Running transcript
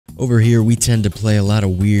Over here, we tend to play a lot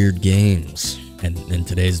of weird games. And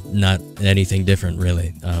today's not anything different,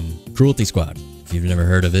 really. Cruelty Squad. If you've never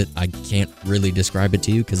heard of it, I can't really describe it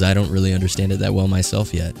to you because I don't really understand it that well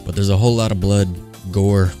myself yet. But there's a whole lot of blood,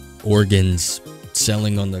 gore, organs,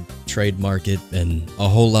 selling on the trade market, and a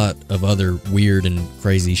whole lot of other weird and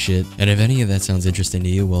crazy shit. And if any of that sounds interesting to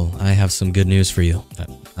you, well, I have some good news for you.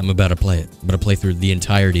 I'm about to play it. I'm about to play through the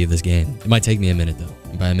entirety of this game. It might take me a minute, though.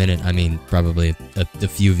 And by a minute, I mean probably a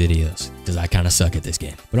few videos, because I kind of suck at this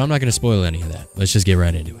game. But I'm not going to spoil any of that. Let's just get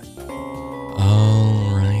right into it.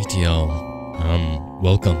 Alright, y'all.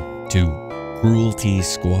 Welcome to Cruelty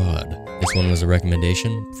Squad. This one was a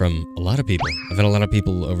recommendation from a lot of people. I've had a lot of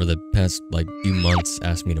people over the past, few months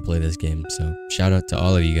ask me to play this game, so shout out to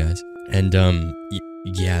all of you guys. And,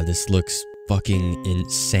 yeah, this looks fucking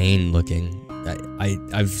insane looking.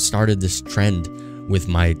 I've started this trend with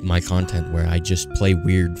my content where I just play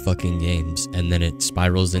weird fucking games, and then it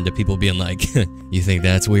spirals into people being like, you think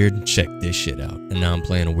that's weird? Check this shit out. And now I'm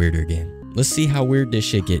playing a weirder game. Let's see how weird this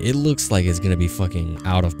shit get. It looks like it's gonna be fucking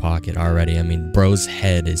out of pocket already. I mean, bro's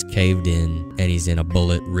head is caved in, and he's in a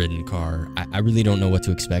bullet-ridden car. I really don't know what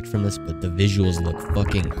to expect from this, but the visuals look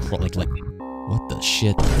fucking like what the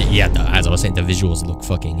shit? Yeah, as I was saying, the visuals look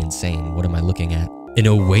fucking insane. What am I looking at? In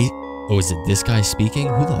a way, oh, is it this guy speaking?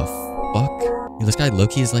 Who the fuck? This guy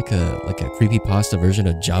Loki is like a creepypasta version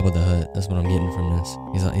of Jabba the Hutt. That's what I'm getting from this.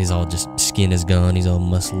 He's all just skin is gone. He's all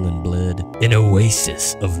muscle and blood. An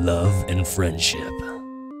oasis of love and friendship.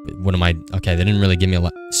 What am I? Okay, they didn't really give me a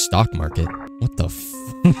lot. Stock market. What the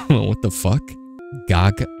what the fuck?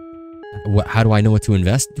 Gog. What? How do I know what to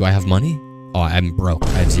invest? Do I have money? Oh, I'm broke.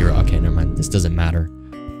 I have zero. Okay, never mind. This doesn't matter.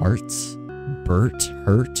 Hearts. Burt.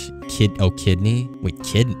 Hurt. Kid. Oh, kidney. Wait,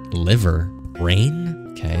 liver. Brain.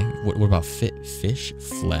 Okay, what about fish?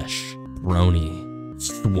 Flesh. Brony.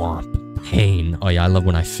 Swamp. Pain. Oh yeah, I love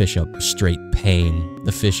when I fish up straight pain.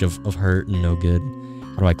 The fish of hurt and no good.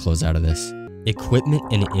 How do I close out of this? Equipment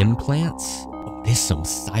and implants? Oh, this is some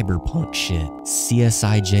cyberpunk shit.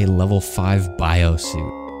 CSIJ level 5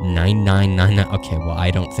 biosuit. 9999. Okay, well,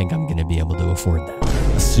 I don't think I'm gonna be able to afford that.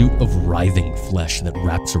 A suit of writhing flesh that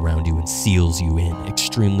wraps around you and seals you in.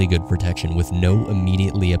 Extremely good protection with no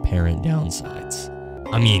immediately apparent downsides.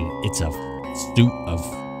 I mean, it's a suit of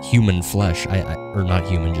human flesh. Or not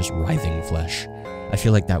human, just writhing flesh. I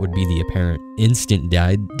feel like that would be the apparent instant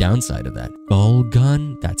downside of that. Ball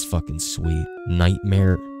gun? That's fucking sweet.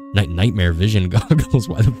 Nightmare vision goggles.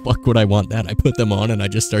 Why the fuck would I want that? I put them on and I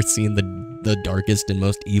just start seeing the darkest and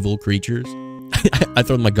most evil creatures. I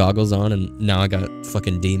throw my goggles on and now I got a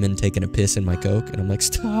fucking demon taking a piss in my Coke and I'm like,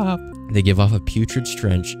 stop. They give off a putrid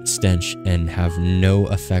stench and have no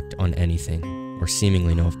effect on anything. Or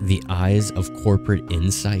seemingly no. The eyes of corporate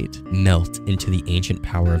insight melt into the ancient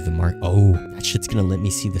power of the market. Oh, that shit's gonna let me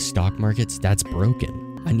see the stock markets? That's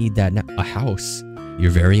broken. I need that now. A house. Your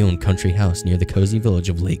very own country house near the cozy village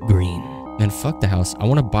of Lake Green. Man, fuck the house. I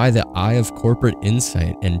want to buy the eye of corporate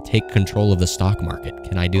insight and take control of the stock market.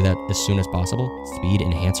 Can I do that as soon as possible? Speed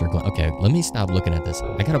enhancer. Okay, let me stop looking at this.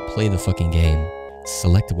 I gotta play the fucking game.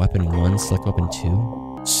 Select weapon 1, select weapon 2.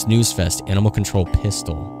 Snooze Fest, animal control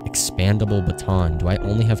pistol, expandable baton. Do I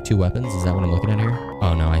only have 2 weapons? Is that what I'm looking at here?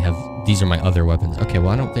 Oh no, I have, these are my other weapons. Okay, well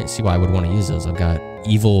I don't see why I would want to use those. I've got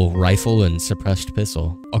evil rifle and suppressed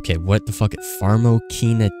pistol. Okay, what the fuck?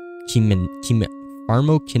 Pharmacokinetics?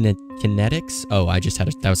 Oh,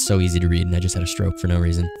 that was so easy to read and I just had a stroke for no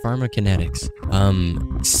reason. Pharmacokinetics.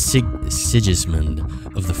 Sigismund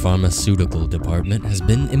of the pharmaceutical department has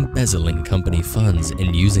been embezzling company funds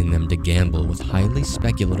and using them to gamble with highly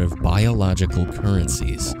speculative biological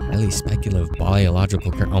currencies.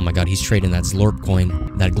 Oh my god, he's trading that Zlorp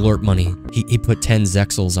coin, that Glorp money. He put 10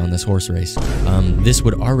 Zexels on this horse race. This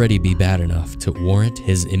would already be bad enough to warrant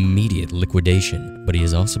his immediate liquidation, but he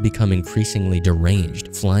has also become increasingly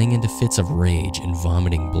deranged, flying into fits of rage and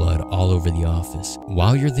vomiting blood all over the office.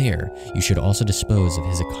 While you're there, you should also dispose of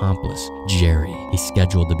his accomplice, Jerry. He's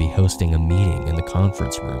scheduled to be hosting a meeting in the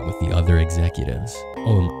conference room with the other executives.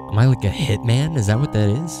 Oh, am I like a hitman? Is that what that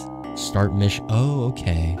is? Start mission. Oh,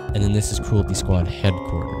 okay. And then this is Cruelty Squad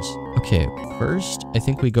headquarters. Okay, first, I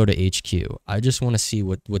think we go to HQ. I just want to see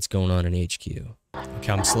what's going on in HQ.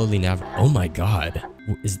 Okay, I'm slowly navigating. Oh my god.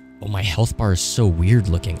 Oh, my health bar is so weird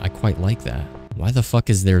looking. I quite like that. Why the fuck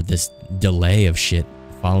is there this delay of shit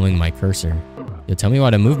following my cursor? Yo, tell me why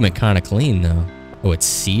the movement kind of clean, though. Oh, it's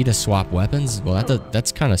C to swap weapons? Well,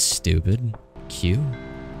 that's kind of stupid. Q?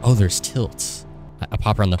 Oh, there's tilts. I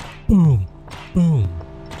pop around the... Boom. Boom.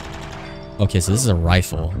 Okay, so this is a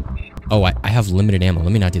rifle. Oh, I have limited ammo.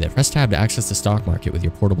 Let me not do that. Press tab to access the stock market with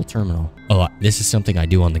your portable terminal. Oh, this is something I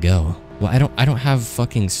do on the go. Well, I don't have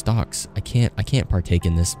fucking stocks. I can't partake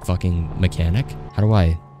in this fucking mechanic. How do I?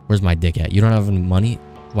 Where's my dick at? You don't have any money?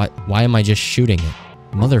 Why am I just shooting it?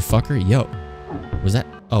 Motherfucker, yo. Was that?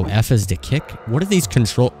 Oh, F is to kick? What are these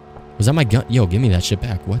control? Was that my gun? Yo, give me that shit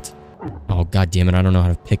back. What? Oh, god damn it. I don't know how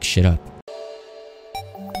to pick shit up.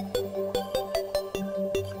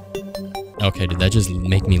 Okay, did that just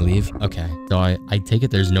make me leave? Okay, so I take it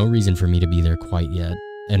there's no reason for me to be there quite yet.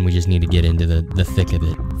 And we just need to get into the thick of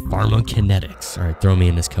it. Pharmacokinetics. All right, throw me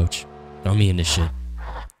in this, coach. Throw me in this shit.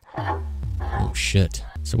 Oh, shit.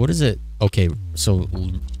 So what is it? Okay, so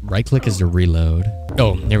right click is to reload.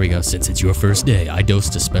 Oh, there we go. Since it's your first day, I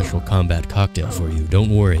dosed a special combat cocktail for you.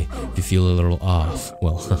 Don't worry if you feel a little off.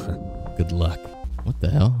 Well, good luck. What the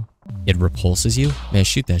hell? It repulses you? Man,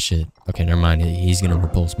 shoot that shit. Okay, never mind. He's gonna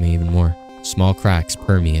repulse me even more. Small cracks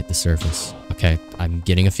permeate the surface. Okay, I'm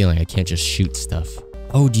getting a feeling I can't just shoot stuff.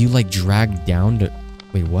 Oh, do you like drag down to...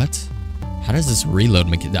 Wait, what? How does this reload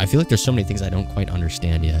make it? I feel like there's so many things I don't quite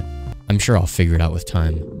understand yet. I'm sure I'll figure it out with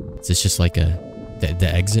time. Is this just like the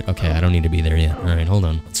exit? Okay, I don't need to be there yet. All right, hold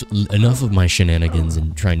on. It's enough of my shenanigans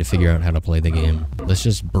and trying to figure out how to play the game. Let's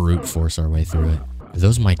just brute force our way through it. Are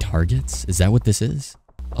those my targets? Is that what this is?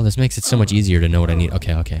 Oh, this makes it so much easier to know what I need.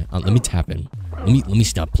 Okay. Let me tap in. Let me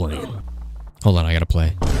stop playing. Hold on, I gotta play.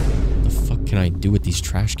 What the fuck can I do with these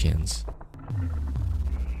trash cans?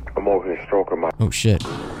 I'm over here stroking my... Oh, shit.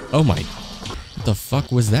 Oh, my... What the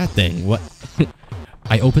fuck was that thing? What?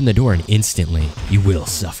 I opened the door and instantly, you will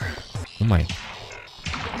suffer. Oh, my...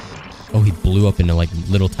 Oh, he blew up into, like,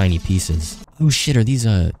 little tiny pieces. Oh, shit, are these,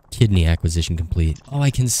 kidney acquisition complete? Oh,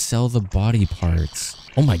 I can sell the body parts.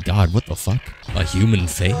 Oh, my God, what the fuck? A human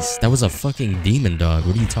face? That was a fucking demon dog.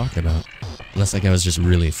 What are you talking about? Unless that guy was just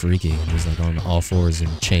really freaky and was, like, on all fours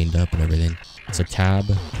and chained up and everything. So, tab...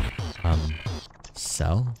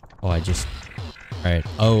 Sell? Oh, I just... Alright.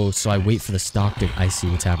 Oh, so I wait for the stock to... I see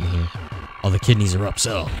what's happening here. Oh, the kidneys are up.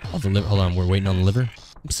 Sell. Oh, the liver... Hold on. We're waiting on the liver.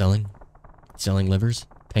 I'm selling. Selling livers.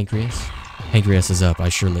 Pancreas. Pancreas is up. I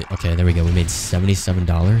surely... Okay, there we go. We made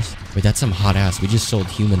 $77. Wait, that's some hot ass. We just sold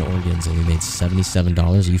human organs and we made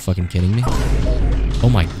 $77. Are you fucking kidding me? Oh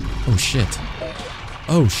my... Oh, shit.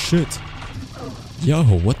 Oh, shit. Yo,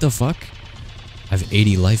 what the fuck? I have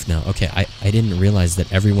 80 life now. Okay, I didn't realize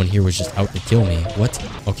that everyone here was just out to kill me. What?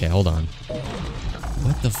 Okay, hold on.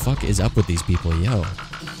 What the fuck is up with these people? Yo.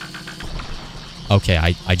 Okay,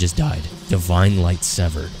 I just died. Divine light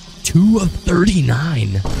severed. 2 of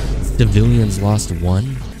 39. Civilians lost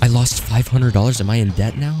 1. I lost $500. Am I in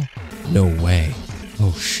debt now? No way.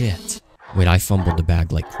 Oh, shit. Wait, I fumbled the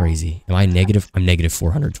bag like crazy. Am I negative? I'm negative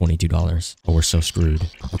 $422. Oh, we're so screwed.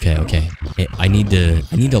 Okay. Hey, I need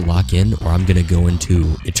to lock in or I'm gonna go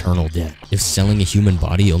into eternal debt. If selling a human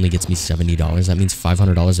body only gets me $70, that means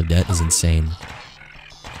 $500 of debt is insane.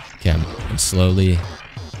 Okay, I'm slowly...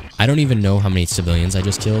 I don't even know how many civilians I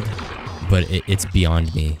just killed, but it's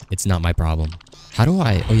beyond me. It's not my problem. How do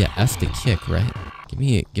I... Oh yeah, F to kick, right? Give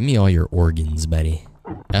me all your organs, Betty.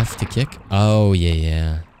 F to kick? Oh,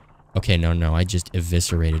 yeah. Okay, no, I just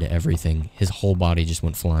eviscerated everything. His whole body just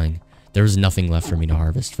went flying. There was nothing left for me to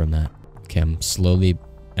harvest from that. Okay, I'm slowly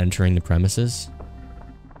entering the premises.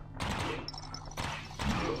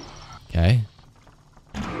 Okay.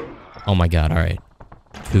 Oh my god, alright.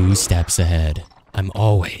 2 steps ahead. I'm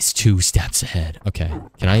always 2 steps ahead. Okay,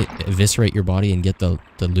 can I eviscerate your body and get the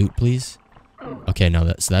loot, please? Okay,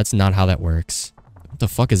 no, so that's not how that works. What the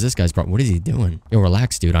fuck is this guy's problem? What is he doing? Yo,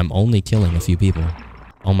 relax, dude. I'm only killing a few people.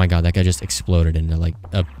 Oh my god, that guy just exploded into like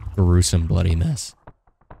a gruesome bloody mess.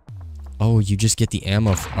 Oh, you just get the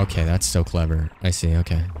ammo. Okay, that's so clever. I see,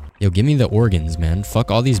 okay. Yo, give me the organs, man.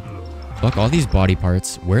 Fuck all these body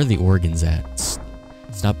parts. Where are the organs at?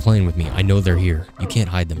 Stop playing with me. I know they're here. You can't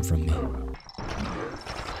hide them from me. Oh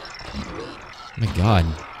my god.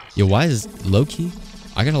 Yo, why is low-key?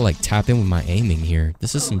 I gotta like tap in with my aiming here.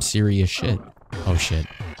 This is some serious shit. Oh shit.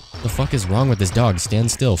 What the fuck is wrong with this dog?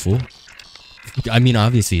 Stand still, fool. I mean,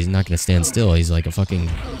 obviously, he's not gonna stand still. He's like a fucking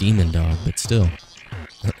demon dog, but still.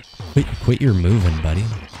 Quit your moving, buddy.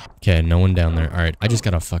 Okay, no one down there. Alright, I just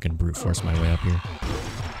gotta fucking brute force my way up here.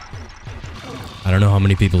 I don't know how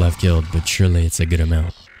many people I've killed, but surely it's a good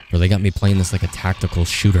amount. Or they got me playing this like a tactical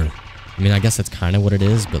shooter. I mean, I guess that's kind of what it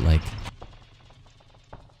is, but like...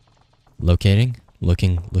 Locating?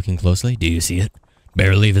 Looking closely? Do you see it?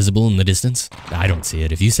 Barely visible in the distance? I don't see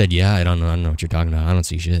it. If you said yeah, I don't know what you're talking about. I don't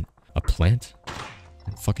see shit. A plant?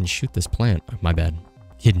 Fucking shoot this plant. My bad.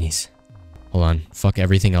 Kidneys. Hold on. Fuck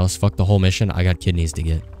everything else. Fuck the whole mission. I got kidneys to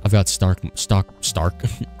get. I've got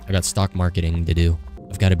I got stock marketing to do.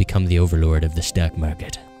 I've got to become the overlord of the stock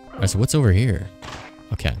market. All right, so what's over here?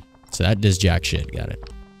 Okay, so that does jack shit. Got it.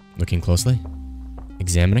 Looking closely.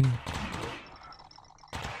 Examining.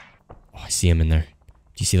 Oh, I see him in there.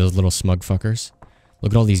 Do you see those little smug fuckers?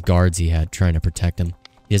 Look at all these guards he had trying to protect him.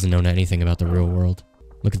 He doesn't know anything about the real world.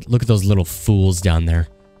 Look at those little fools down there,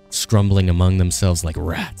 scrumbling among themselves like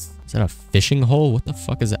rats. Is that a fishing hole? What the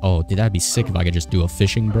fuck is that? Oh, dude, that'd be sick if I could just do a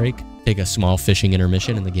fishing break. Take a small fishing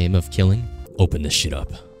intermission in the game of killing. Open this shit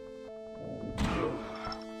up.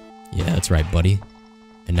 Yeah, that's right, buddy.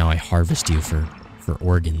 And now I harvest you for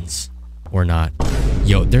organs. Or not.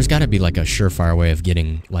 Yo, there's gotta be like a surefire way of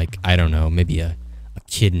getting, like, I don't know, maybe a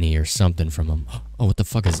kidney or something from him. Oh, what the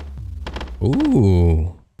fuck is...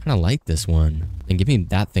 Ooh. Kinda like this one. And give me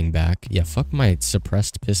that thing back. Yeah, fuck my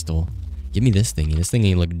suppressed pistol. Give me this thingy. This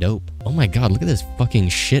thingy look dope. Oh my god, look at this fucking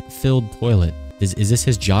shit-filled toilet. Is this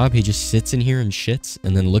his job? He just sits in here and shits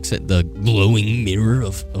and then looks at the glowing mirror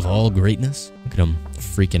of all greatness? Look at him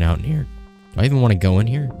freaking out in here. Do I even want to go in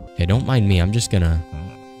here? Okay, don't mind me. I'm just gonna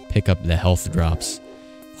pick up the health drops.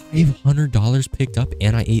 $500 picked up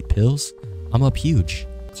and I ate pills? I'm up huge.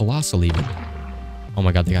 Colossal even. Oh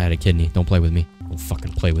my god, the guy had a kidney. Don't play with me. Don't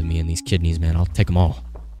fucking play with me and these kidneys, man. I'll take them all.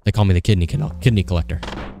 They call me the kidney collector.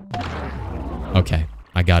 Okay,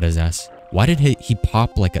 I got his ass. Why did he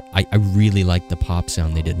pop like a... I really liked the pop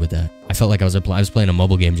sound they did with that. I felt like I was playing a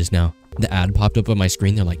mobile game just now. The ad popped up on my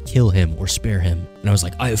screen. They're like, kill him or spare him. And I was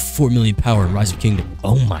like, I have 4 million power in Rise of Kingdom.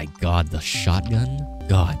 Oh my god, the shotgun?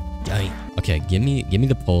 God dang. Okay, give me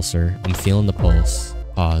the pulsar. I'm feeling the pulse.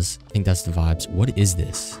 Pause. I think that's the vibes. What is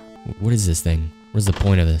this? What is this thing? What is the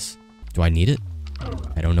point of this? Do I need it?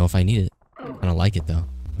 I don't know if I need it. I don't like it though.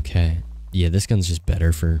 Okay. Yeah, this gun's just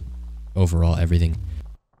better for overall everything.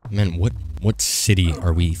 Man, what city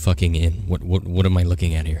are we fucking in? What am I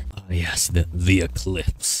looking at here? Oh yes, the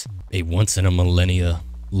eclipse. A once in a millennia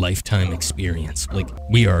lifetime experience. Like,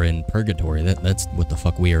 we are in purgatory. That's what the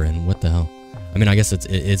fuck we are in. What the hell? I mean, I guess it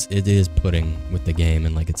is pudding with the game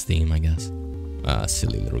and like its theme, I guess. Ah,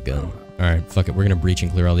 silly little gun. Alright, fuck it. We're gonna breach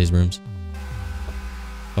and clear all these rooms.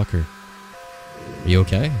 Fucker. Are you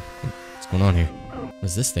okay? What's going on here? What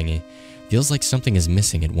is this thingy? Feels like something is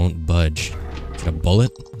missing. It won't budge. Is it a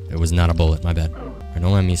bullet? It was not a bullet. My bad. Alright,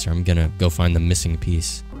 don't mind me, sir. I'm gonna go find the missing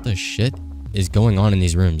piece. What the shit is going on in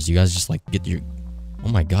these rooms? You guys just like get your... Oh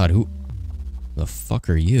my god, who the fuck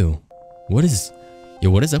are you? What is... Yo,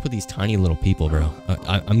 what is up with these tiny little people, bro?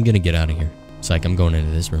 I'm gonna get out of here. It's like I'm going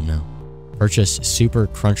into this room now. Purchase super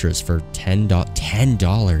crunchers for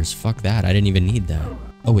 $10. Fuck that. I didn't even need that.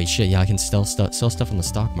 Oh wait, shit. Yeah, I can sell stuff on the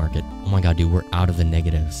stock market. Oh my god, dude, we're out of the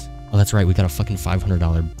negatives. Oh, that's right. We got a fucking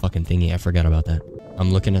 $500 fucking thingy. I forgot about that.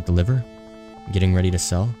 I'm looking at the liver. Getting ready to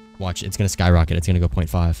sell. Watch, it's gonna skyrocket. It's gonna go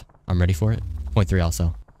 0.5. I'm ready for it. 0.3 I'll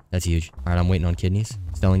sell. That's huge. All right, I'm waiting on kidneys.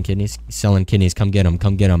 Selling kidneys. Selling kidneys. Come get them.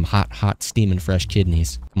 Come get them. Hot, steaming fresh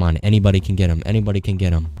kidneys. Come on, anybody can get them. Anybody can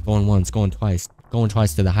get them. Going once, going twice. Going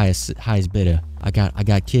twice to the highest bidder. I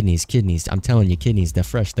got kidneys. I'm telling you, kidneys. They're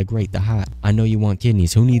fresh. They're great. They're hot. I know you want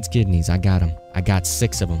kidneys. Who needs kidneys? I got them. I got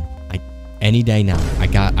 6 of them. Any day now. I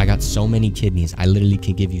got so many kidneys. I literally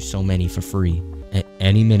can give you so many for free.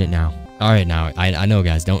 Any minute now. All right, now I know,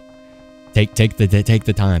 guys. Don't take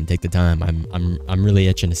the time. Take the time. I'm really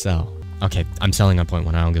itching to sell. Okay, I'm selling on 0.1.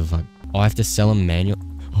 I don't give a fuck. Oh, I have to sell them manual.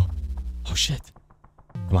 Oh shit.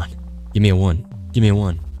 Come on. Give me a 1. Give me a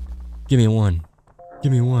 1. Give me a 1.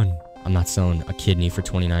 Give me a 1. I'm not selling a kidney for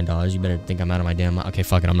 $29. You better think I'm out of my damn mind. Okay,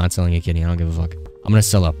 fuck it. I'm not selling a kidney. I don't give a fuck. I'm gonna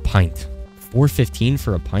sell a pint. $4.15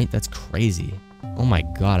 for a pint? That's crazy. Oh my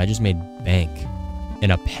god, I just made bank.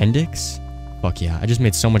 An appendix? Fuck yeah, I just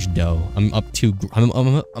made so much dough. I'm up 2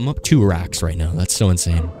 racks right now. That's so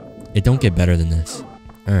insane. It don't get better than this.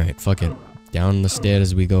 Alright, fuck it. Down the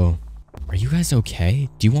stairs we go. Are you guys okay?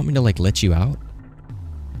 Do you want me to like let you out?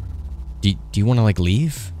 Do you want to like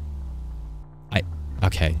leave?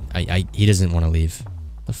 Okay, he doesn't want to leave.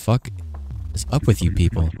 The fuck is up with you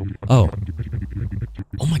people? Oh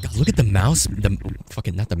my god, look at the mouse.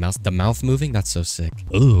 The mouth moving? That's so sick.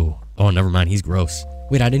 Ooh. Oh, never mind, he's gross.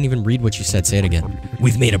 Wait, I didn't even read what you said. Say it again.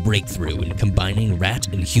 We've made a breakthrough in combining rat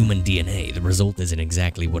and human DNA. The result isn't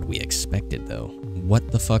exactly what we expected, though.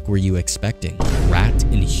 What the fuck were you expecting? Rat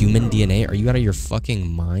and human DNA? Are you out of your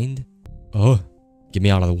fucking mind? Oh, get me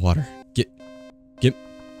out of the water. Give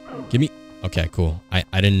me... Okay, cool. I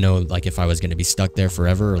didn't know, like, if I was gonna be stuck there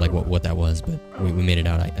forever or, like, what that was, but we made it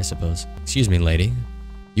out, I suppose. Excuse me, lady.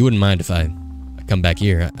 You wouldn't mind if I come back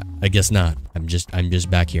here? I guess not. I'm just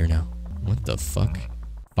back here now. What the fuck?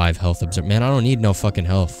 5 health observe. Man, I don't need no fucking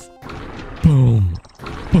health. Boom.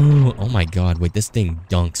 Boom. Oh my god. Wait, this thing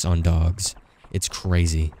dunks on dogs. It's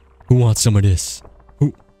crazy. Who wants some of this? Who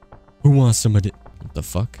Who wants some of it? What the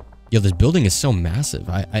fuck? Yo, this building is so massive.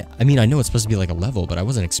 I mean, I know it's supposed to be like a level, but I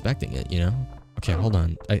wasn't expecting it, you know? Okay, hold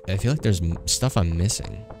on. I feel like there's stuff I'm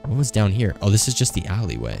missing. What was down here? Oh, this is just the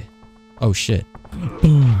alleyway. Oh, shit.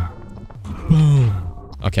 Boom.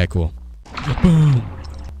 Boom. Okay, cool. Boom.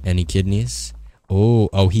 Any kidneys? Oh,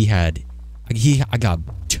 I got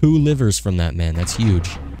 2 livers from that man. That's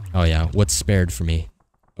huge. Oh, yeah. What's spared for me?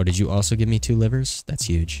 Oh, did you also give me 2 livers? That's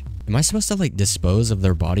huge. Am I supposed to, like, dispose of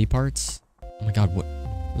their body parts? Oh my god,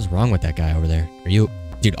 what's wrong with that guy over there? Are you...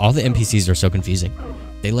 Dude, all the NPCs are so confusing.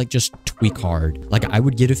 They, like, just tweak hard. Like, I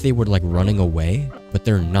would get if they were, like, running away, but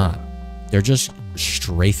they're not. They're just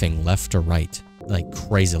strafing left to right, like,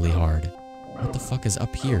 crazily hard. What the fuck is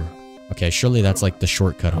up here? Okay, surely that's, like, the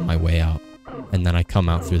shortcut on my way out. And then I come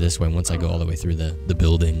out through this way once I go all the way through the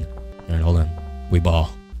building. All right, hold on. We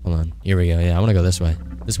ball. Hold on. Here we go. Yeah, I want to go this way.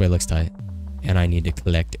 This way looks tight. And I need to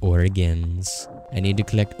collect organs. I need to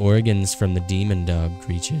collect organs from the demon dog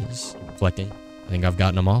creatures. Collecting. I think I've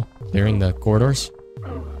gotten them all. Clearing the corridors.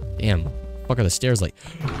 Damn. Fuck are the stairs like...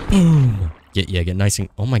 Boom! Get nice and...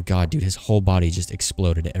 Oh my god, dude. His whole body just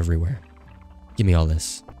exploded everywhere. Give me all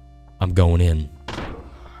this. I'm going in.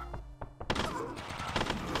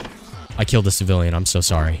 I killed a civilian. I'm so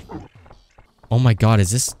sorry. Oh my god,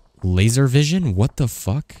 is this laser vision? What the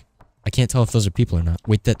fuck? I can't tell if those are people or not.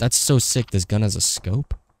 Wait, that's so sick. This gun has a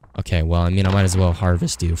scope? Okay, well, I mean, I might as well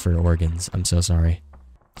harvest you for organs. I'm so sorry.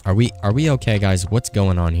 Are we okay, guys? What's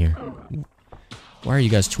going on here? Why are you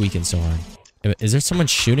guys tweaking so hard? Is there someone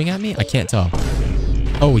shooting at me? I can't tell.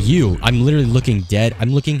 Oh, you. I'm literally looking dead.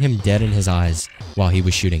 I'm looking him dead in his eyes while he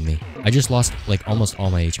was shooting me. I just lost, like, almost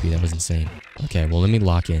all my HP. That was insane. Okay, well, let me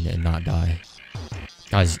lock in and not die.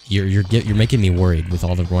 Guys, you're making me worried with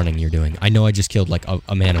all the running you're doing. I know I just killed, like,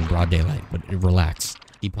 a man in broad daylight, but relax.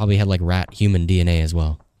 He probably had, like, rat human DNA as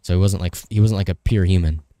well. So he wasn't like a pure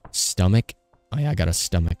human. Stomach? Oh, yeah, I got a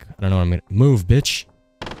stomach. I don't know what I'm gonna... Move, bitch!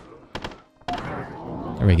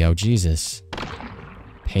 There we go. Jesus.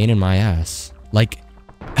 Pain in my ass. Like...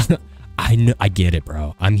 I get it,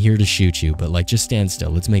 bro. I'm here to shoot you, but, like, just stand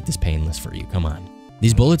still. Let's make this painless for you. Come on.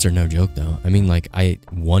 These bullets are no joke, though. I mean, like, I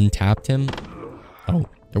one-tapped him. Oh,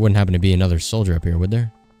 there wouldn't happen to be another soldier up here, would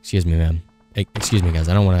there? Excuse me, ma'am. Excuse me, guys.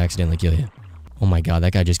 I don't want to accidentally kill you. Oh my god,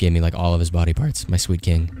 that guy just gave me, like, all of his body parts. My sweet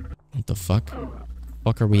king. What the fuck?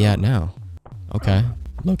 Fuck are we at now? Okay.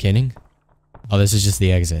 Locating. Oh, this is just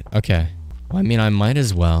the exit. Okay. Well, I mean, I might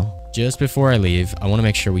as well. Just before I leave, I want to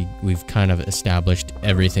make sure we've kind of established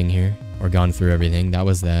everything here. Or gone through everything. That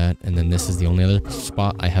was that. And then this is the only other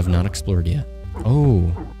spot I have not explored yet.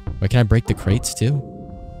 Oh. Wait, can I break the crates too?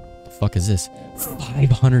 The fuck is this?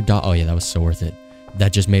 $500. Oh yeah, that was so worth it.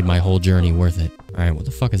 That just made my whole journey worth it. Alright, what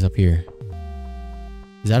the fuck is up here?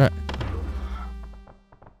 Is that a...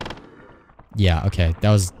 Yeah, okay.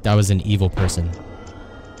 That was an evil person.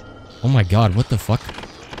 Oh my god, what the fuck?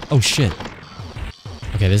 Oh shit.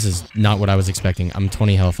 Okay, this is not what I was expecting. I'm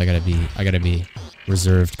 20 health. I gotta be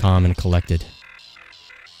reserved, calm, and collected.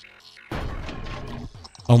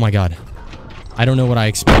 Oh my god. I don't know what I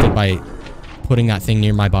expected by putting that thing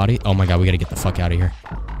near my body. Oh my god, we gotta get the fuck out of here.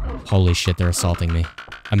 Holy shit, they're assaulting me.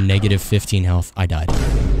 I'm negative 15 health. I died.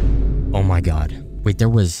 Oh my god. Wait, there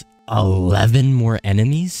was 11 more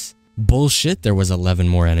enemies? Bullshit, there was 11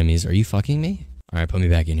 more enemies. Are you fucking me? Alright, put me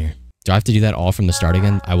back in here. Do I have to do that all from the start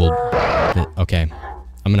again? I will... Okay.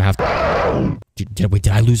 I'm gonna have to... Wait,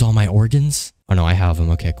 did I lose all my organs? Oh no, I have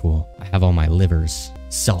them. Okay, cool. I have all my livers.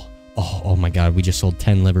 Sell. Oh my god, we just sold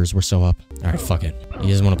 10 livers. We're so up. Alright, fuck it. You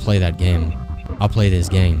guys want to play that game? I'll play this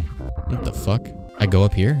game. What the fuck? I go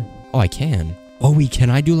up here? Oh, I can. Oh, wait, can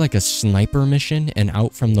I do like a sniper mission and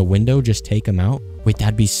out from the window just take them out? Wait,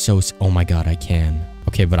 that'd be so... Oh my god, I can.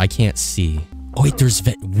 Okay, but I can't see. Oh, wait, there's...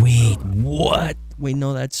 Wait, what? Wait,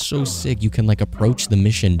 no, that's so sick. You can like approach the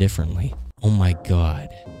mission differently. Oh my god.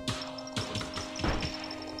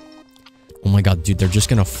 Oh my god, dude, they're just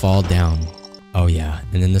gonna fall down. Oh yeah,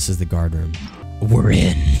 and then this is the guard room. We're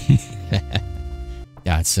in.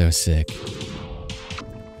 That's so sick.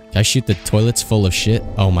 Can I shoot the toilets full of shit?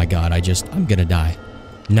 Oh my god, I'm gonna die.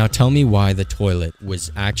 Now tell me why the toilet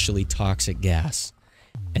was actually toxic gas.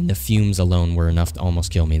 And the fumes alone were enough to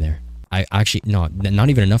almost kill me there. I actually, no, not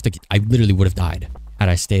even enough to, I literally would have died had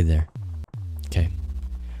I stayed there. Okay.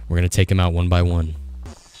 We're gonna take him out one by one.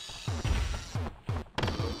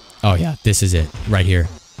 Oh yeah, this is it. Right here.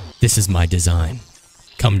 This is my design.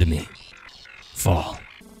 Come to me. Fall.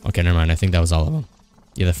 Okay, never mind. I think that was all of them.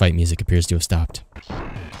 Yeah, the fight music appears to have stopped.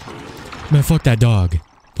 Man, fuck that dog.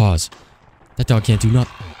 Pause. That dog can't do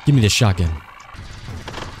nothing. Give me this shotgun.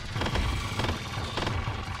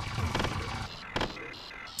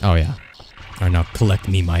 Oh yeah. Alright, now collect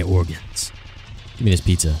me my organs. Give me this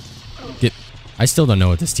pizza. I still don't know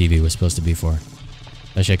what this TV was supposed to be for.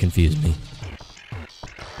 That shit confused me.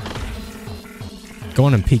 Go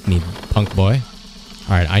on and peek me, punk boy.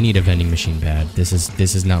 Alright, I need a vending machine pad. This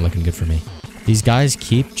is not looking good for me. These guys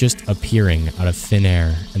keep just appearing out of thin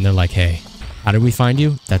air, and they're like, hey, how did we find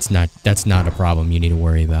you? That's not a problem you need to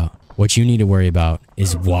worry about. What you need to worry about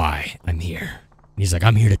is why I'm here. And he's like,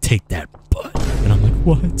 I'm here to take that butt. And I'm like,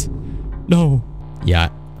 what? No. Yeah,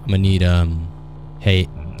 I'm gonna need, hey,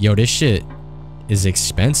 yo, this shit is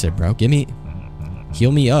expensive, bro.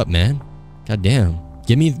 Heal me up, man. God damn.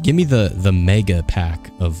 Give me the mega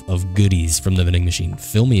pack of goodies from the vending machine.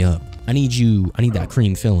 Fill me up. I need that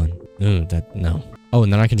cream filling. Ooh, no. Oh,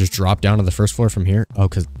 and then I can just drop down to the first floor from here. Oh,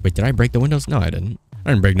 wait, did I break the windows? No, I didn't. I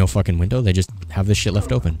didn't break no fucking window. They just have this shit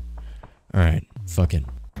left open. All right, fucking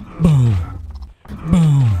boom,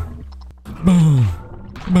 boom, boom,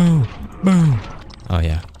 boom, boom. Oh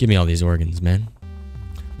yeah, give me all these organs, man.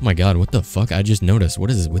 Oh my god, what the fuck? I just noticed. What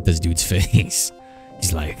is with this dude's face?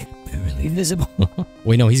 He's like barely visible.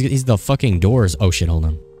 Wait, no, he's the fucking doors. Oh shit, hold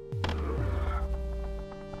on.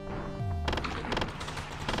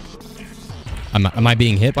 Am I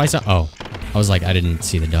being hit by something? Oh, I was like, I didn't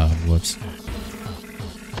see the dog. Whoops.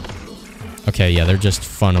 Okay, yeah, they're just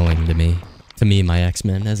funneling to me, my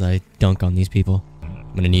X-Men, as I dunk on these people.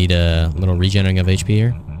 I'm gonna need a little regenerating of HP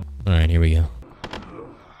here. All right, here we go.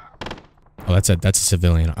 Oh, that's a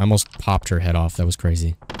civilian. I almost popped her head off. That was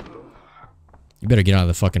crazy. You better get out of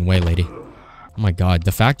the fucking way, lady. Oh my god,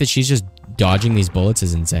 the fact that she's just dodging these bullets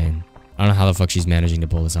is insane. I don't know how the fuck she's managing to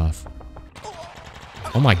pull this off.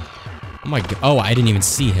 Oh my god. Oh, I didn't even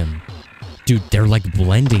see him. Dude, they're like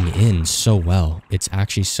blending in so well. It's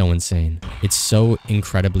actually so insane. It's so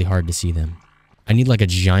incredibly hard to see them. I need like a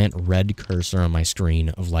giant red cursor on my screen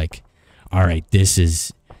of like, all right, this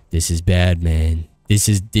is bad, man.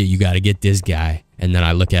 You gotta get this guy. And then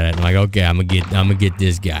I look at it and I'm like, okay, I'm gonna get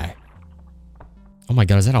this guy. Oh my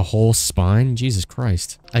god, is that a whole spine? Jesus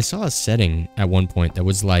Christ. I saw a setting at one point that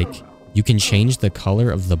was like, you can change the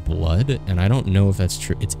color of the blood, and I don't know if that's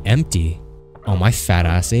true. It's empty. Oh, my fat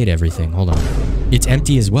ass ate everything. Hold on. It's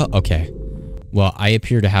empty as well. Okay. Well, I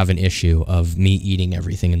appear to have an issue of me eating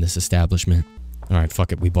everything in this establishment. All right,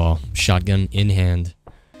 fuck it. We ball. Shotgun in hand.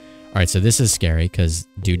 All right, so this is scary because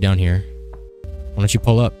dude down here. Why don't you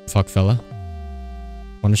pull up, fuck fella?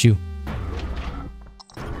 Why don't you?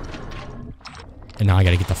 And now I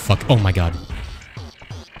gotta get the fuck. Oh my god.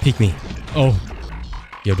 Peek me. Oh.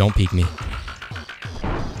 Yo, don't peek me.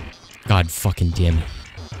 God fucking damn it.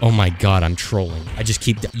 Oh my god, I'm trolling. I just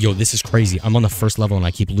keep... Yo, this is crazy. I'm on the first level and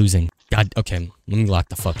I keep losing. God, okay. Let me lock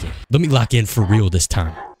the fuck in. Let me lock in for real this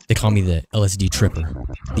time. They call me the LSD tripper.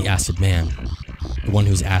 The acid man. The one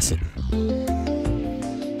who's acid.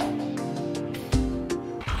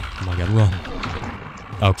 Oh my god, run.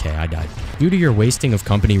 Okay, I died. Due to your wasting of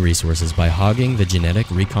company resources by hogging the genetic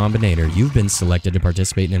recombinator, you've been selected to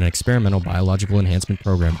participate in an experimental biological enhancement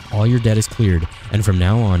program. All your debt is cleared, and from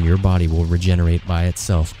now on, your body will regenerate by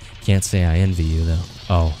itself. Can't say I envy you, though.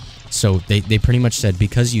 Oh, so they pretty much said,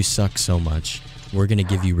 because you suck so much, we're gonna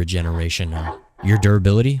give you regeneration now. Your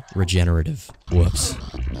durability? Regenerative. Whoops.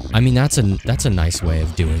 I mean, that's a nice way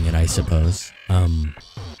of doing it, I suppose.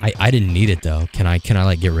 I didn't need it though. Can I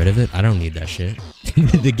like get rid of it? I don't need that shit.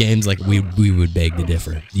 The game's like, we would beg to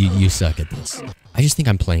differ. You suck at this. I just think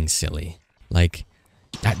I'm playing silly. Like,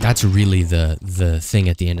 that's really the thing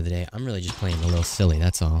at the end of the day. I'm really just playing a little silly,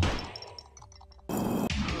 that's all.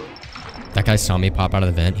 That guy saw me pop out of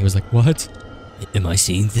the vent. He was like, what? Am I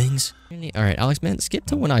seeing things? Alright, Alex, man, skip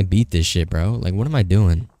to when I beat this shit, bro. Like, what am I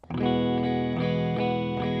doing?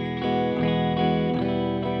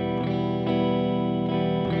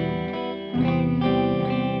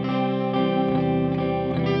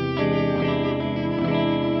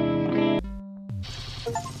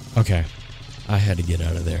 Okay, I had to get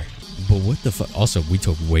out of there. But what the fuck? Also, we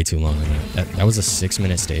took way too long on that. That was a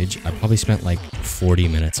 6-minute stage. I probably spent like 40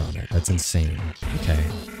 minutes on it. That's insane. Okay.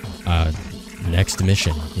 Next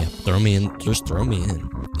mission. Yeah, throw me in. Just throw me in.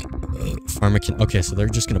 Okay, so they're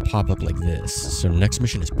just gonna pop up like this. So next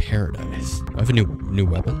mission is Paradise. I have a new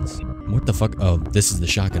weapons. What the fuck? Oh, this is the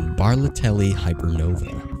shotgun. Barlatelli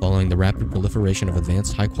Hypernova. Following the rapid proliferation of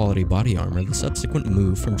advanced high-quality body armor, the subsequent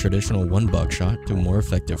move from traditional one buckshot to more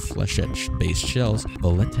effective flechette-based shells,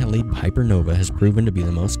 Barlatelli Hypernova has proven to be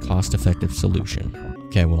the most cost-effective solution.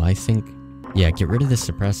 Okay, well I think, yeah, get rid of the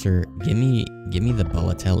suppressor. Give me the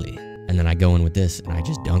Barlatelli, and then I go in with this and I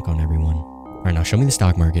just dunk on everyone. All right, now show me the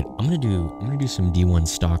stock market. I'm gonna do some D1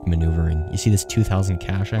 stock maneuvering. You see this 2,000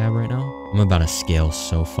 cash I have right now? I'm about to scale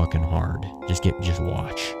so fucking hard. Just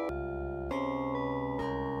watch.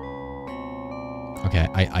 Okay,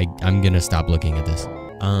 I'm gonna stop looking at this.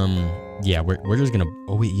 Yeah, we're just gonna,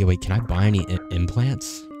 oh wait, can I buy any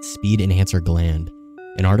implants? Speed enhancer gland.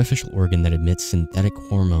 An artificial organ that emits synthetic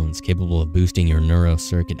hormones capable of boosting your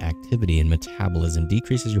neurocircuit activity and metabolism,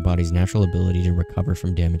 decreases your body's natural ability to recover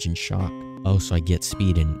from damage and shock. Oh, so I get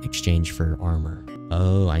speed in exchange for armor.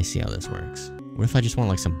 Oh, I see how this works. What if I just want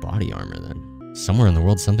like some body armor then? Somewhere in the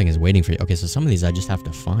world, something is waiting for you. Okay, so some of these I just have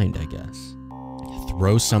to find, I guess.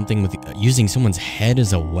 Throw something with, using someone's head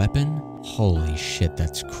as a weapon? Holy shit,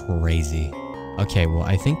 that's crazy. Okay, well,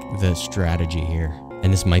 I think the strategy here,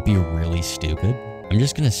 and this might be really stupid, I'm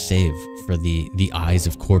just gonna save for the eyes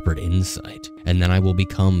of corporate insight, and then I will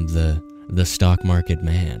become the stock market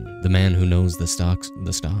man, the man who knows the stocks.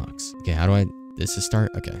 Okay, how do I, this is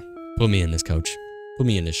start? Okay, put me in this, coach. Put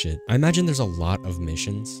me in this shit. I imagine there's a lot of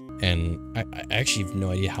missions, and I actually have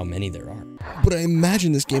no idea how many there are. But I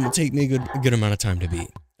imagine this game will take me a good amount of time to beat.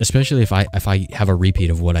 Especially if I have a repeat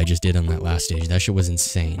of what I just did on that last stage. That shit was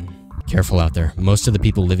insane. Careful out there. Most of the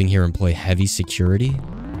people living here employ heavy security.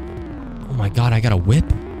 Oh my god, I got a whip?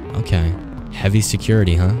 Okay. Heavy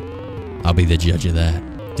security, huh? I'll be the judge of that.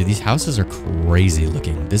 Dude, these houses are crazy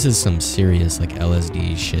looking. This is some serious, like,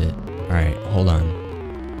 LSD shit. Alright, hold on.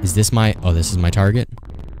 Is this my... Oh, this is my target?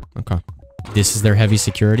 Okay. This is their heavy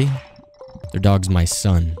security? Their dog's my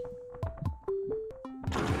son.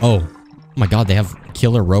 Oh my god, they have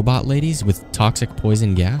killer robot ladies with toxic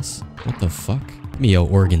poison gas? What the fuck? Give me yo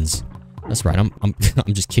organs. That's right, I'm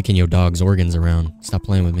just kicking yo dog's organs around. Stop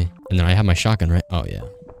playing with me. And then I have my shotgun, right? Oh yeah.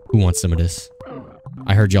 Who wants some of this?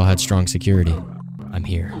 I heard y'all had strong security. I'm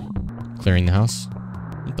here. Clearing the house?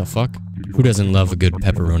 What the fuck? Who doesn't love a good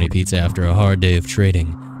pepperoni pizza after a hard day of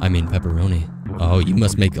trading? I mean pepperoni. Oh, you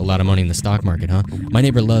must make a lot of money in the stock market, huh? My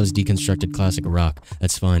neighbor loves deconstructed classic rock.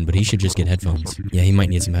 That's fine, but he should just get headphones. Yeah, he might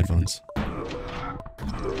need some headphones.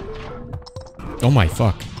 Oh my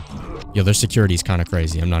fuck. Yo, their security's kind of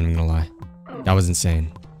crazy, I'm not even gonna lie. That was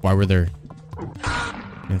insane. Why were there...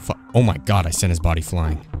 Man, oh my god, I sent his body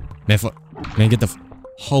flying. Man, get the...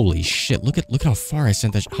 Holy shit, look at how far I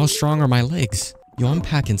sent that. How strong are my legs? Yo, I'm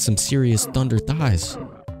packing some serious thunder thighs.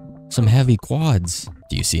 Some heavy quads.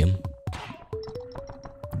 Do you see him?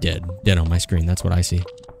 Dead. Dead on my screen. That's what I see.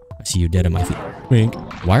 I see you dead at my feet. Wink.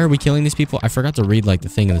 Why are we killing these people? I forgot to read, like, the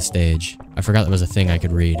thing of the stage. I forgot there was a thing I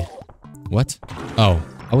could read. What? Oh.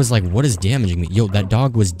 I was like, what is damaging me? Yo, that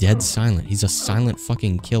dog was dead silent. He's a silent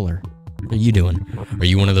fucking killer. What are you doing? Are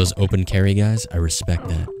you one of those open carry guys? I respect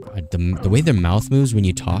that. The way their mouth moves when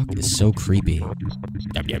you talk is so creepy.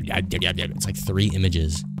 It's like 3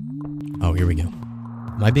 images. Oh, here we go.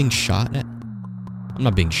 Am I being shot at? I'm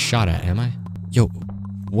not being shot at, am I? Yo,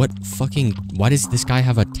 what fucking... Why does this guy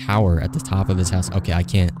have a tower at the top of his house? Okay, I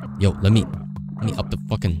can't... Yo, let me up the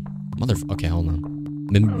fucking... Okay, hold on.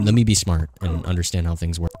 Let me be smart and understand how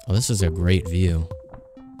things work. Oh, this is a great view.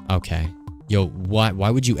 Okay. Yo, why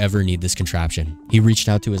would you ever need this contraption? He reached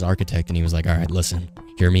out to his architect and he was like, all right, listen,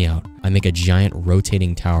 hear me out. I make a giant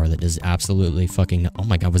rotating tower that does absolutely fucking... Oh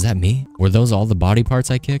my god, was that me? Were those all the body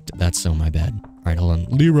parts I kicked? That's so my bad. All right, hold on.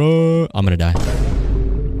 Leroy! I'm gonna die.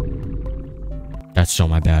 That's so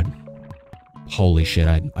my bad. Holy shit,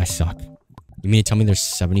 I suck. You mean to tell me there's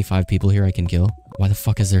 75 people here I can kill? Why the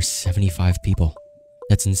fuck is there 75 people?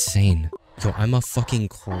 That's insane. Yo, I'm a fucking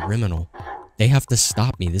criminal. They have to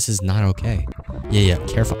stop me. This is not okay. Yeah,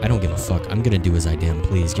 careful. I don't give a fuck. I'm gonna do as I damn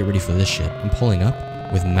please. Get ready for this shit. I'm pulling up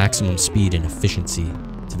with maximum speed and efficiency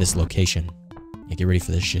to this location. Yeah, get ready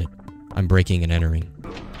for this shit. I'm breaking and entering.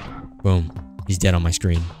 Boom. He's dead on my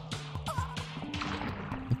screen.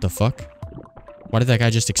 What the fuck? Why did that guy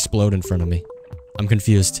just explode in front of me? I'm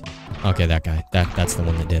confused. Okay, that guy. That's the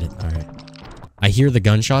one that did it. Alright. I hear the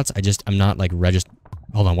gunshots. I'm not like registered.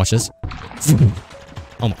 Hold on, watch this.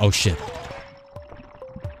 Oh shit.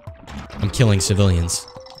 I'm killing civilians.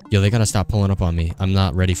 Yo, they gotta stop pulling up on me. I'm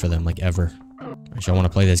not ready for them, like, ever. Y'all wanna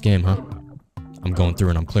play this game, huh? I'm going through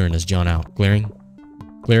and I'm clearing this John out. Clearing.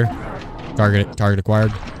 Clear. Target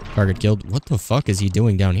acquired. Target killed. What the fuck is he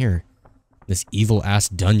doing down here? This evil-ass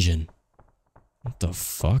dungeon. What the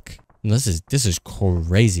fuck? This is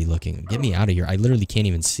crazy looking. Get me out of here. I literally can't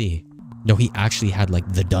even see. No, he actually had,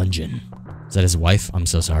 like, the dungeon. Is that his wife? I'm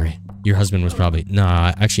so sorry. Your husband was probably...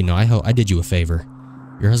 Nah, actually, no. I did you a favor.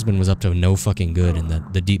 Your husband was up to no fucking good in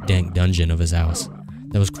the deep dank dungeon of his house.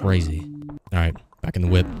 That was crazy. Alright, back in the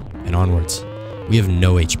whip and onwards. We have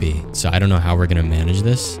no HP, so I don't know how we're gonna manage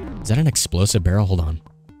this. Is that an explosive barrel? Hold on.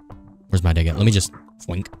 Where's my dig at? Let me just...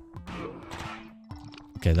 Flink.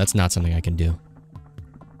 Okay, that's not something I can do.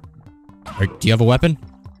 Do you have a weapon?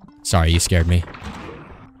 Sorry, you scared me.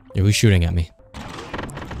 Yeah, who's shooting at me?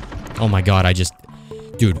 Oh my god, I just...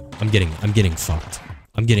 Dude, I'm getting fucked.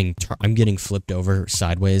 I'm getting flipped over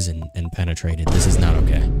sideways and penetrated. This is not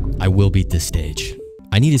okay. I will beat this stage.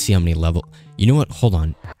 I need to see how many level. You know what? Hold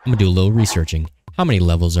on. I'm gonna do a little researching. How many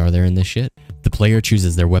levels are there in this shit? The player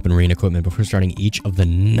chooses their weaponry and equipment before starting each of the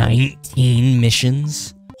 19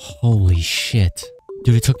 missions. Holy shit.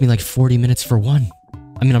 Dude, it took me like 40 minutes for one.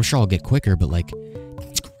 I mean, I'm sure I'll get quicker, but like,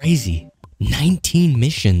 that's crazy. 19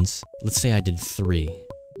 missions. Let's say I did 3.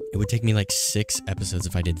 It would take me like 6 episodes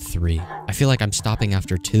if I did 3. I feel like I'm stopping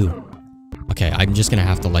after 2. Okay, I'm just gonna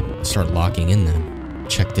have to like start locking in then.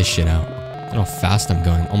 Check this shit out. Look how fast I'm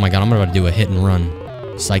going. Oh my god, I'm about to do a hit and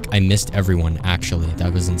run. Psych, I missed everyone, actually.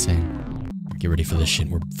 That was insane. Get ready for this shit.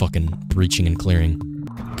 We're fucking breaching and clearing.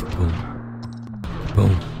 Boom.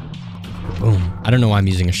 Boom. Boom. I don't know why I'm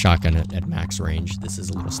using a shotgun at max range. This is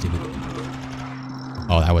a little stupid.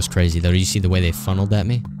 Oh, that was crazy, though. Do you see the way they funneled at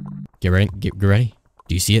me? Get ready. Get ready.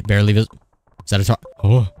 Do you see it? Barely visible. Is that a top?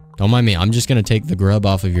 Oh, don't mind me. I'm just gonna take the grub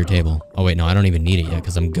off of your table. Oh, wait, no, I don't even need it yet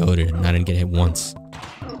because I'm goated and I didn't get hit once.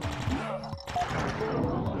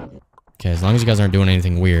 Okay, as long as you guys aren't doing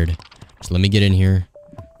anything weird. Just let me get in here,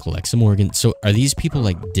 collect some organs. So are these people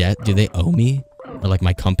like debt? Do they owe me? Or like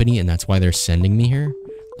my company and that's why they're sending me here?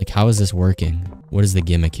 Like, how is this working? What is the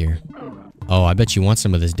gimmick here? Oh, I bet you want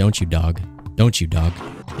some of this, don't you, dog? Don't you, dog?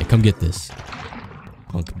 Yeah, come get this.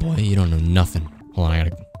 Punk boy, you don't know nothing. Hold on, I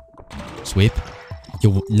gotta sweep.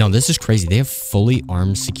 Yo, no, this is crazy. They have fully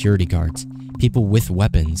armed security guards. People with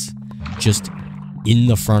weapons just in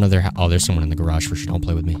the front of their house. Oh, there's someone in the garage for sure. Don't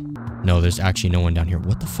play with me. No, there's actually no one down here.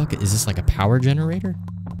 What the fuck? Is this like a power generator?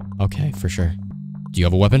 Okay, for sure. Do you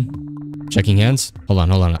have a weapon? Checking hands? Hold on,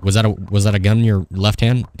 hold on. Was that a gun in your left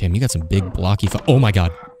hand? Damn, you got some big blocky oh my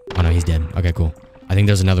god. Oh no, he's dead. Okay, cool. I think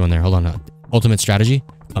there's another one there. Hold on. Ultimate strategy?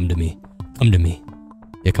 Come to me. Come to me.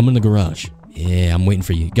 Yeah, come in the garage. Yeah, I'm waiting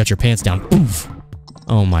for you. Got your pants down. Oof.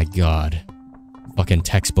 Oh my god. Fucking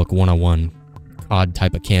textbook 101. COD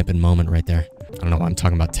type of camping moment right there. I don't know why I'm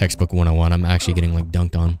talking about textbook 101. I'm actually getting like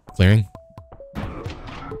dunked on. Clearing.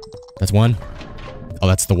 That's 1. Oh,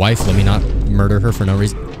 that's the wife. Let me not murder her for no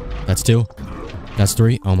reason. That's 2. That's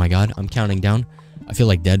 3. Oh my god. I'm counting down. I feel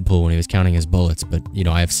like Deadpool when he was counting his bullets, but you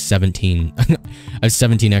know, I have 17. I have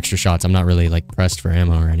 17 extra shots. I'm not really like pressed for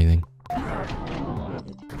ammo or anything.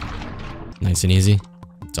 Nice and easy.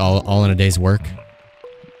 It's all in a day's work.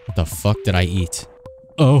 What the fuck did I eat?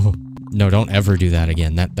 Oh. No, don't ever do that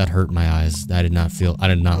again. That hurt my eyes. I did not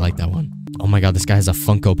like that one. Oh my god, this guy has a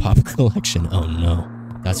Funko Pop collection. Oh no.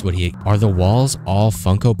 That's what he... Are the walls all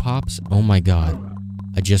Funko Pops? Oh my god.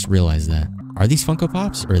 I just realized that. Are these Funko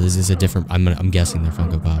Pops? Or is this a different... I'm guessing they're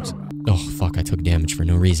Funko Pops. Oh, fuck. I took damage for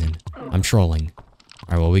no reason. I'm trolling.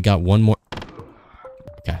 Alright, well, we got one more...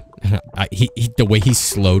 Okay. The way he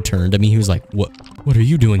slow turned to me, he was like, What are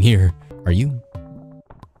you doing here? Are you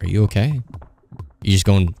okay? You just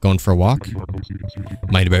going for a walk?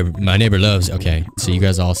 My neighbor loves... Okay, so you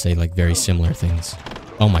guys all say, like, very similar things.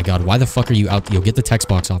 Oh my god, why the fuck are you out... Yo, get the text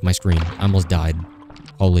box off my screen. I almost died.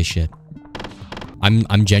 Holy shit.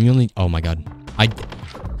 I'm genuinely... Oh my god.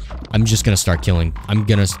 I'm just gonna start killing. I'm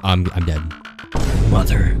dead.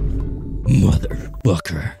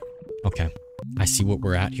 Motherfucker. Okay. I see what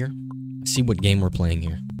we're at here. I see what game we're playing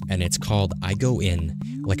here. And it's called I go in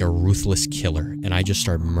like a ruthless killer and I just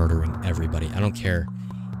start murdering everybody. I don't care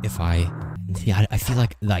if I feel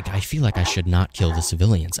like I should not kill the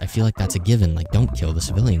civilians. I feel like that's a given. Like, don't kill the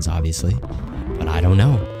civilians, obviously. But I don't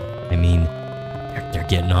know. I mean, they're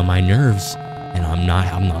getting on my nerves and I'm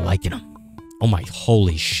not liking them. Oh my,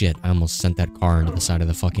 holy shit. I almost sent that car into the side of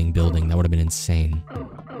the fucking building. That would have been insane.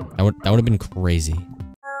 That would have been crazy.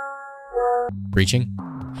 Breaching?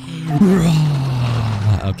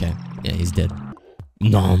 Okay. Yeah, he's dead.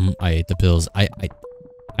 Nom. I ate the pills. I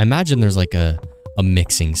imagine there's like a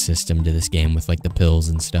mixing system to this game with like the pills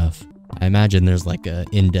and stuff. I imagine there's like a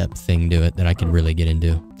in-depth thing to it that I could really get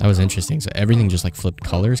into. That was interesting. So everything just like flipped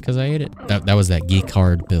colors because I ate it. That was that geek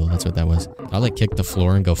hard pill. That's what that was. I'll like kick the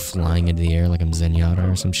floor and go flying into the air like I'm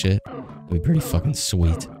Zenyatta or some shit. That'd be pretty fucking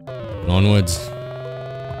sweet. Onwards.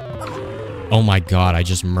 Oh my god, I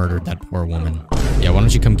just murdered that poor woman. Yeah, why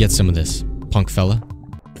don't you come get some of this, punk fella?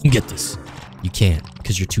 Come get this. You can't,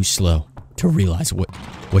 because you're too slow to realize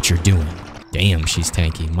what you're doing. Damn, she's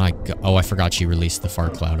tanky. My god. Oh, I forgot she released the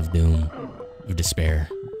fart cloud of doom. Of despair.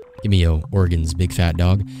 Give me your organs, big fat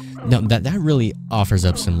dog. No, that really offers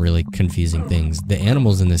up some really confusing things. The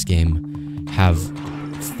animals in this game have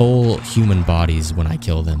full human bodies when I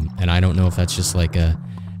kill them. And I don't know if that's just like a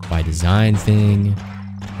by design thing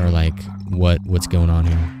or like what's going on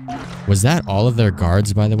here. Was that all of their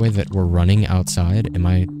guards, by the way, that were running outside? Am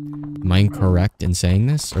I incorrect in saying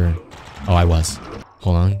this? Or... Oh, I was.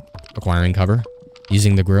 Hold on. Acquiring cover.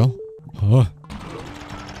 Using the grill. Oh.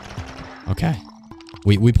 Okay.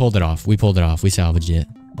 We pulled it off. We pulled it off. We salvaged it.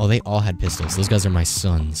 Oh, they all had pistols. Those guys are my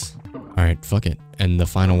sons. Alright, fuck it. And the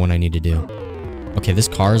final one I need to do. Okay, this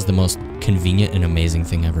car is the most convenient and amazing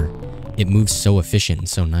thing ever. It moves so efficient and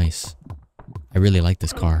so nice. I really like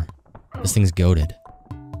this car. This thing's goated.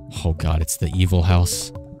 Oh god, it's the evil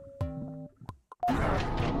house.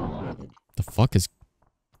 The fuck is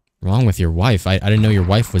wrong with your wife? I didn't know your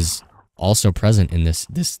wife was also present in this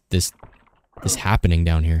happening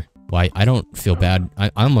down here. Well, I don't feel bad.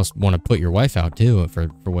 I almost want to put your wife out too for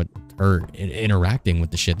what her interacting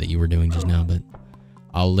with the shit that you were doing just now, but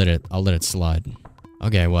I'll let it slide.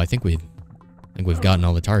 Okay, well I think we've gotten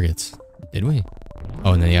all the targets. Did we?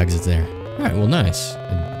 Oh, and then the exit's there. Alright, well nice.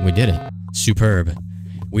 And we did it. Superb.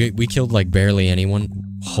 We killed like barely anyone.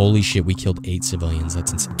 Holy shit, we killed 8 civilians.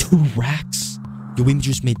 That's insane. 2 racks? Yo, we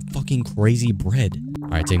just made fucking crazy bread.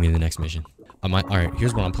 Alright, take me to the next mission. Alright,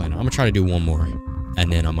 here's what I'm planning. I'm gonna try to do one more. And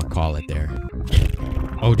then I'm gonna call it there.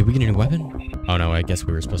 Oh, did we get a new weapon? Oh no, I guess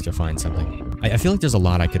we were supposed to find something. I feel like there's a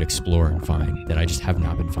lot I could explore and find that I just have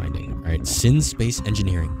not been finding. Alright, Sin Space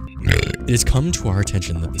Engineering. It has come to our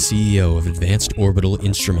attention that the CEO of Advanced Orbital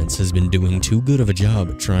Instruments has been doing too good of a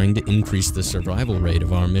job trying to increase the survival rate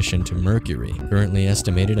of our mission to Mercury. Currently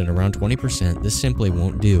estimated at around 20%, this simply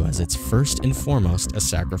won't do, as it's first and foremost a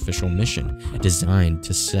sacrificial mission designed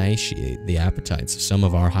to satiate the appetites of some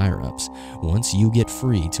of our higher-ups. Once you get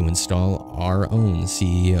free to install our own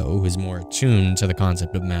CEO who is more attuned to the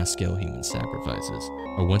concept of mass-scale human sacrifices,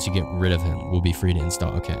 or once you get rid of him, we'll be free to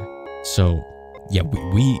install. Okay, so yeah,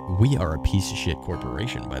 we are a piece of shit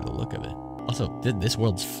corporation by the look of it. Also, this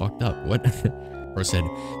world's fucked up. What? Or said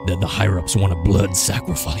that the higher-ups want a blood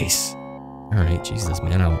sacrifice. Alright, Jesus,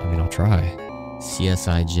 man, I'll try.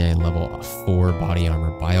 CSIJ level 4 body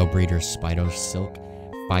armor, biobreeder Spido silk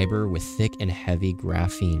fiber with thick and heavy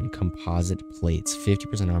graphene composite plates,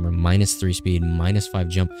 50% armor, -3 speed, -5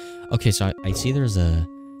 jump. Okay, so I see there's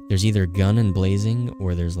either gun and blazing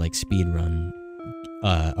or there's like speed run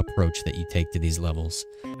approach that you take to these levels.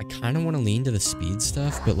 I kind of want to lean to the speed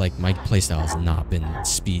stuff, but like my playstyle has not been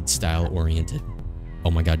speed style oriented. Oh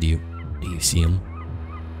my god, do you see him?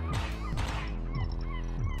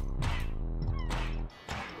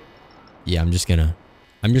 Yeah, I'm just gonna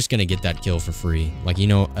get that kill for free. Like, you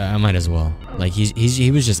know, I might as well. Like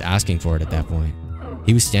he was just asking for it at that point.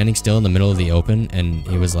 He was standing still in the middle of the open and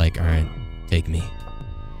he was like, "All right, take me."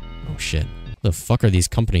 Oh shit. The fuck are these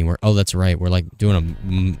company work? Oh, that's right. We're like doing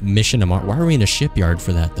a mission tomorrow. Why are we in a shipyard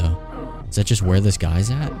for that though? Is that just where this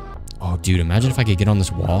guy's at? Oh, dude, imagine if I could get on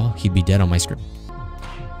this wall. He'd be dead on my screen.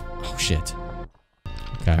 Oh, shit.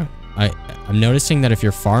 Okay. I'm noticing that if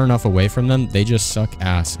you're far enough away from them, they just suck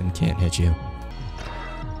ass and can't hit you.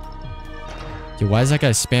 Dude, why is that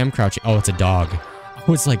guy spam crouching? Oh, it's a dog.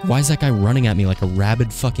 I was like, why is that guy running at me like a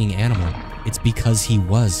rabid fucking animal? It's because it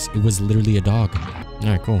was literally a dog. All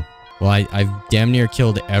right, cool. Well, I've damn near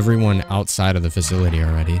killed everyone outside of the facility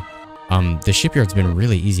already. The shipyard's been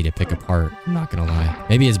really easy to pick apart, I'm not gonna lie.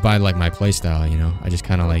 Maybe it's by, like, my playstyle, you know? I just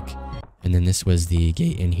kind of, like... And then this was the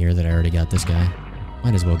gate in here that I already got this guy.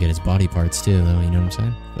 Might as well get his body parts, too, though, you know what I'm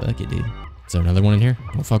saying? Fuck it, dude. Is there another one in here?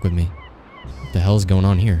 Don't fuck with me. What the hell's going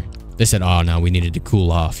on here? They said, oh, no, we needed to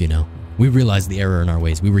cool off, you know? We realized the error in our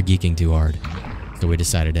ways. We were geeking too hard. So we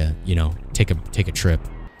decided to, you know, take a trip.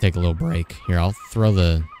 Take a little break. Here, I'll throw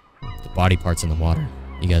the body parts in the water.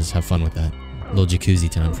 You guys have fun with that. A little jacuzzi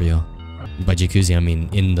time for y'all. By jacuzzi, I mean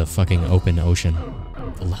in the fucking open ocean.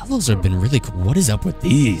 The levels have been really cool. What is up with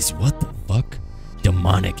these? What the fuck?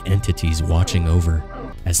 Demonic entities watching over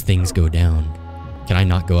as things go down. Can I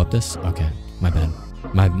not go up this? Okay, my bad.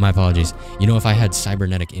 My apologies. You know, if I had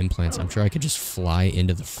cybernetic implants, I'm sure I could just fly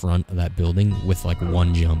into the front of that building with like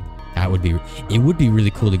one jump. It would be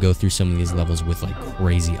really cool to go through some of these levels with like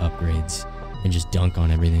crazy upgrades and just dunk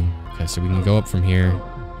on everything. Okay, so we can go up from here.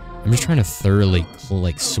 I'm just trying to thoroughly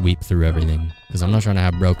like sweep through everything because I'm not trying to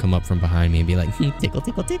have bro come up from behind me and be like, tickle,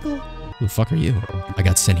 tickle, tickle. Who the fuck are you? I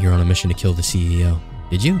got sent here on a mission to kill the CEO.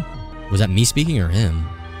 Did you? Was that me speaking or him?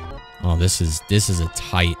 Oh, this is a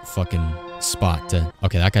tight fucking spot to...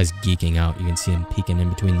 Okay, that guy's geeking out. You can see him peeking in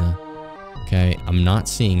between the... Okay, I'm not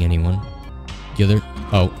seeing anyone. The other...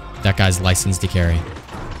 Oh, that guy's licensed to carry.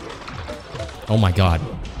 Oh my god.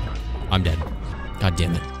 I'm dead. God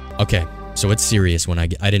damn it. Okay, so it's serious when I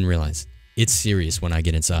didn't realize. It's serious when I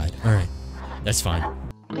get inside. Alright, that's fine.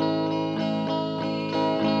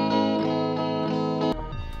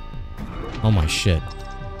 Oh my shit.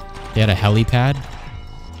 They had a helipad?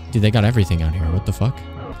 Dude, they got everything out here. What the fuck?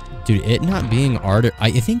 Dude, it not being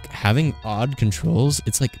I think having odd controls,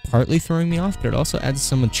 it's like partly throwing me off, but it also adds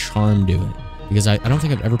some charm to it. Because I don't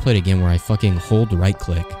think I've ever played a game where I fucking hold right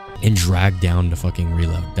click and drag down to fucking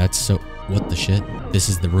reload. That's so... What the shit? This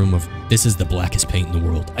is the blackest paint in the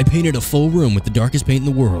world. I painted a full room with the darkest paint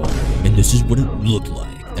in the world, and this is what it looked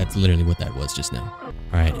like. That's literally what that was just now.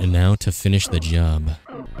 Alright, and now to finish the job.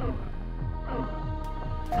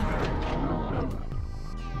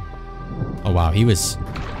 Oh wow, he was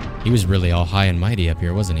really all high and mighty up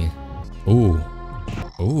here, wasn't he? Ooh.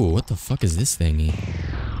 Ooh, what the fuck is this thingy?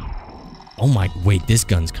 Oh my, wait, this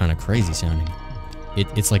gun's kind of crazy sounding.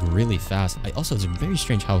 It's like really fast. Also, it's very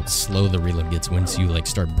strange how slow the reload gets once you like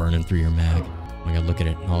start burning through your mag. Oh my god, look at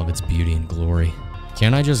it in all of its beauty and glory.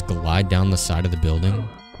 Can't I just glide down the side of the building?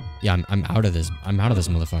 Yeah, I'm out of this. I'm out of this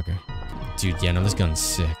motherfucker. Dude, yeah, no, this gun's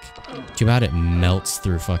sick. Too bad it melts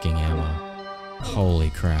through fucking ammo.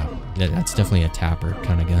 Holy crap. That's definitely a tapper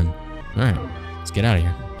kind of gun. Alright, let's get out of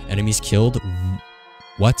here. Enemies killed.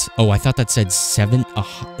 What? Oh, I thought that said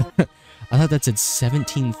I thought that said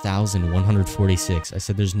 17,146. I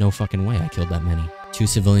said there's no fucking way I killed that many. 2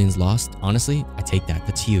 civilians lost. Honestly, I take that.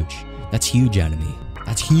 That's huge. That's huge out of me.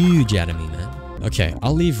 That's huge out of me, man. Okay,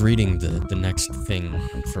 I'll leave reading the next thing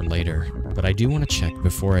for later, but I do want to check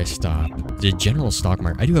before I stop. The general stock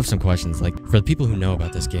market. I do have some questions, like, for the people who know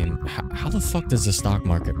about this game, how the fuck does the stock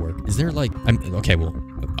market work? Is there, like, okay, well,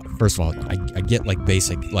 first of all, I get, like,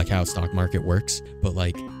 basic, like, how stock market works, but,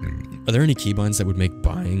 like, are there any keybinds that would make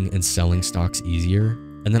buying and selling stocks easier?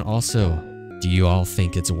 And then also, do you all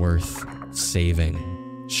think it's worth saving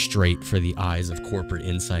straight for the eyes of corporate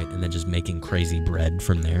insight and then just making crazy bread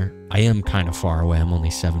from there? I am kind of far away. I'm only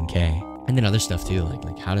 7K. And then other stuff too, like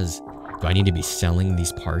do I need to be selling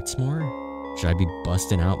these parts more? Should I be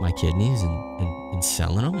busting out my kidneys and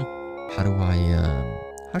selling them? How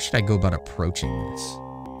should I go about approaching this?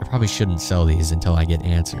 I probably shouldn't sell these until I get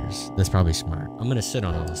answers. That's probably smart. I'm gonna sit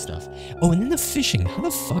on all this stuff. Oh, and then the fishing. How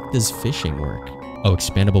the fuck does fishing work? Oh,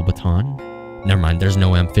 expandable baton? Never mind, there's no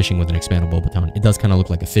way I'm fishing with an expandable baton. It does kind of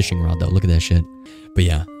look like a fishing rod though, look at that shit. But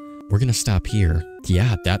yeah, we're gonna stop here.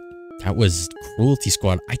 Yeah, that was Cruelty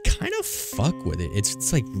Squad. I kind of fuck with it.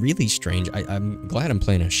 It's like really strange. I'm glad I'm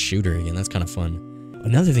playing a shooter again, that's kind of fun.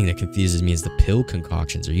 Another thing that confuses me is the pill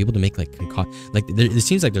concoctions. Are you able to make like it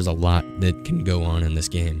seems like there's a lot that can go on in this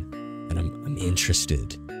game, and I'm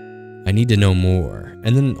interested. I need to know more.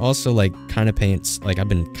 And then also like I've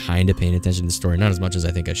been kind of paying attention to the story, not as much as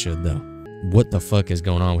I think I should though. What the fuck is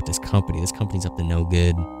going on with this company? This company's up to no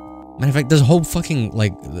good. Matter of fact, this whole fucking,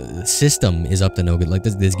 like, system is up to no good. Like,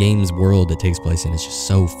 this game's world it takes place in is just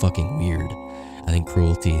so fucking weird. I think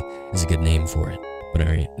Cruelty is a good name for it. But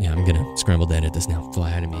alright, yeah, I'm gonna scramble to edit this now. Fly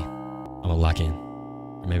ahead of me. I'm gonna lock in.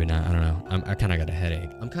 Or maybe not, I don't know. I kind of got a headache.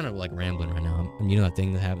 I'm kind of, like, rambling right now. You know that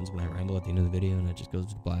thing that happens when I ramble at the end of the video and it just goes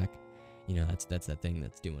to black? You know, that's that thing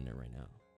that's doing it right now.